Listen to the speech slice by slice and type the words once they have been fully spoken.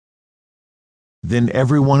Then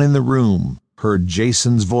everyone in the room heard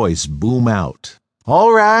Jason's voice boom out.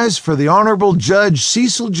 "All rise for the Honorable Judge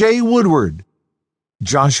Cecil J. Woodward."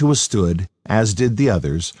 Joshua stood, as did the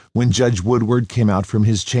others, when Judge Woodward came out from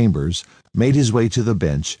his chambers, made his way to the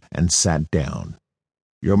bench, and sat down.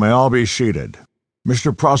 "You may all be seated.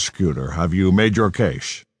 Mr. Prosecutor, have you made your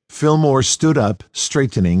case?" Fillmore stood up,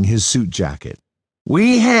 straightening his suit jacket.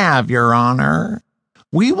 "We have, Your Honor.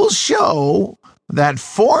 We will show that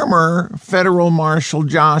former Federal Marshal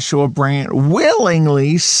Joshua Brandt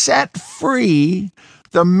willingly set free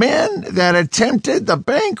the men that attempted the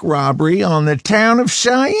bank robbery on the town of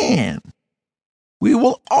Cheyenne. We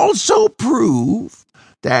will also prove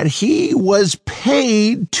that he was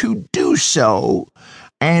paid to do so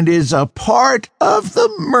and is a part of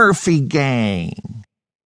the Murphy gang.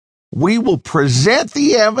 We will present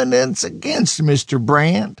the evidence against Mr.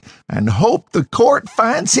 Brandt and hope the court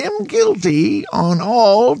finds him guilty on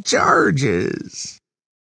all charges."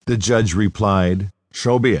 The judge replied,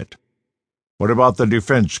 "So be it. What about the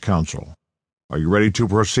defense counsel? Are you ready to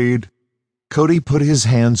proceed?" Cody put his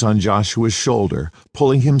hands on Joshua's shoulder,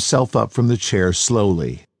 pulling himself up from the chair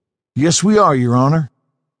slowly. "Yes, we are, Your Honor.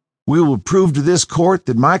 We will prove to this court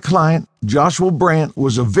that my client, Joshua Brandt,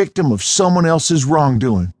 was a victim of someone else's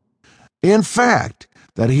wrongdoing. In fact,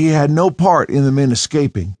 that he had no part in the men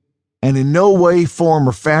escaping, and in no way, form,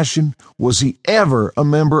 or fashion was he ever a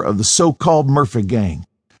member of the so-called Murphy gang,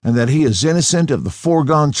 and that he is innocent of the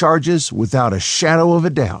foregone charges without a shadow of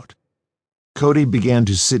a doubt." Cody began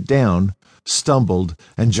to sit down, stumbled,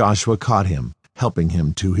 and Joshua caught him, helping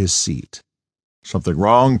him to his seat. "Something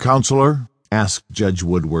wrong, counselor?" asked Judge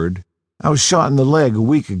Woodward. "I was shot in the leg a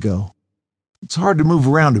week ago. It's hard to move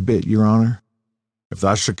around a bit, Your Honor." "If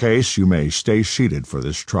that's the case, you may stay seated for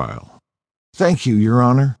this trial." "Thank you, Your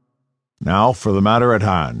Honor." "Now for the matter at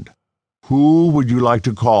hand. Who would you like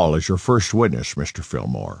to call as your first witness, Mr.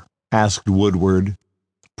 Fillmore?" asked Woodward.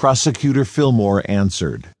 Prosecutor Fillmore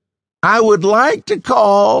answered, "I would like to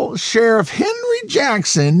call Sheriff Henry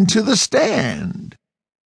Jackson to the stand."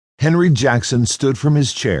 Henry Jackson stood from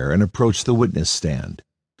his chair and approached the witness stand.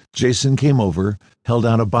 Jason came over, held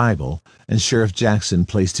out a Bible, and Sheriff Jackson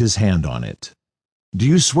placed his hand on it. "Do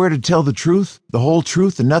you swear to tell the truth, the whole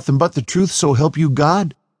truth, and nothing but the truth, so help you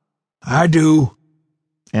God?" "I do,"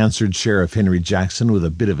 answered Sheriff Henry Jackson with a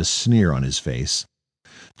bit of a sneer on his face.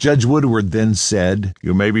 Judge Woodward then said,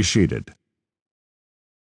 "You may be seated."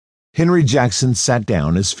 Henry Jackson sat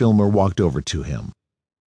down as Fillmore walked over to him.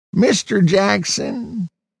 "Mr. Jackson,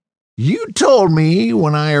 you told me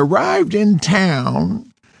when I arrived in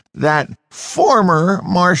town that former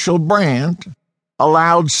Marshal Brandt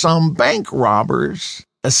allowed some bank robbers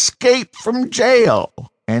escape from jail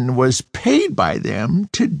and was paid by them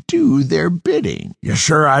to do their bidding." "Yes,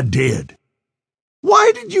 sir, I did."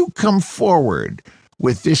 "Why did you come forward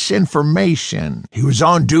with this information?" "He was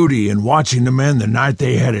on duty and watching the men the night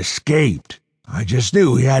they had escaped. I just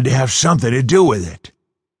knew he had to have something to do with it."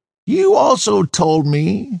 "You also told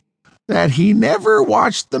me that he never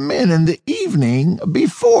watched the men in the evening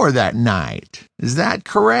before that night. Is that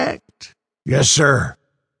correct?" "Yes, sir.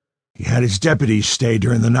 He had his deputies stay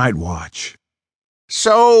during the night watch."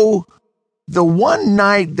 "So, the one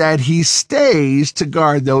night that he stays to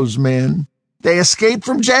guard those men, they escape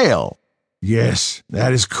from jail?" "Yes,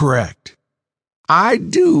 that is correct." "I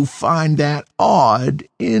do find that odd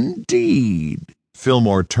indeed."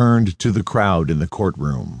 Fillmore turned to the crowd in the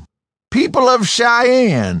courtroom. "People of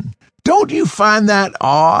Cheyenne, don't you find that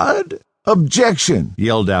odd?" "Objection!"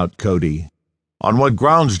 yelled out Cody. "On what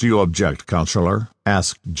grounds do you object, counselor?"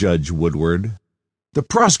 asked Judge Woodward. "The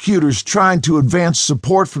prosecutor's trying to advance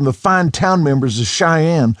support from the fine town members of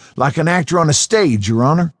Cheyenne like an actor on a stage, Your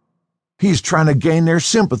Honor. He's trying to gain their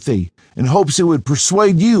sympathy in hopes it would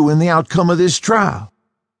persuade you in the outcome of this trial."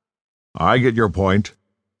 "I get your point.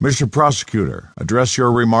 Mr. Prosecutor, address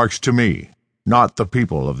your remarks to me, not the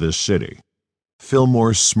people of this city."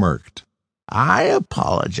 Fillmore smirked. "I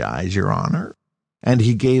apologize, Your Honor." And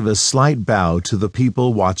he gave a slight bow to the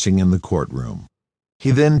people watching in the courtroom.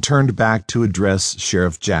 He then turned back to address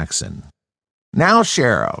Sheriff Jackson. "Now,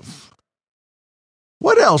 Sheriff,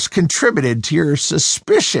 what else contributed to your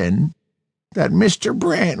suspicion that Mr.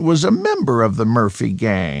 Brandt was a member of the Murphy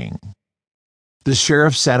gang?" The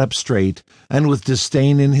sheriff sat up straight, and with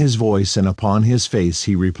disdain in his voice and upon his face,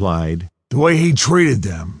 he replied, "The way he treated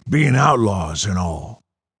them, being outlaws and all."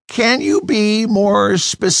 "Can you be more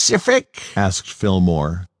specific?" asked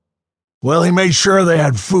Fillmore. "Well, he made sure they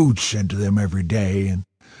had food sent to them every day, and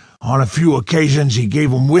on a few occasions he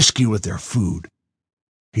gave them whiskey with their food.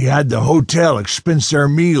 He had the hotel expense their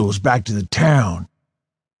meals back to the town,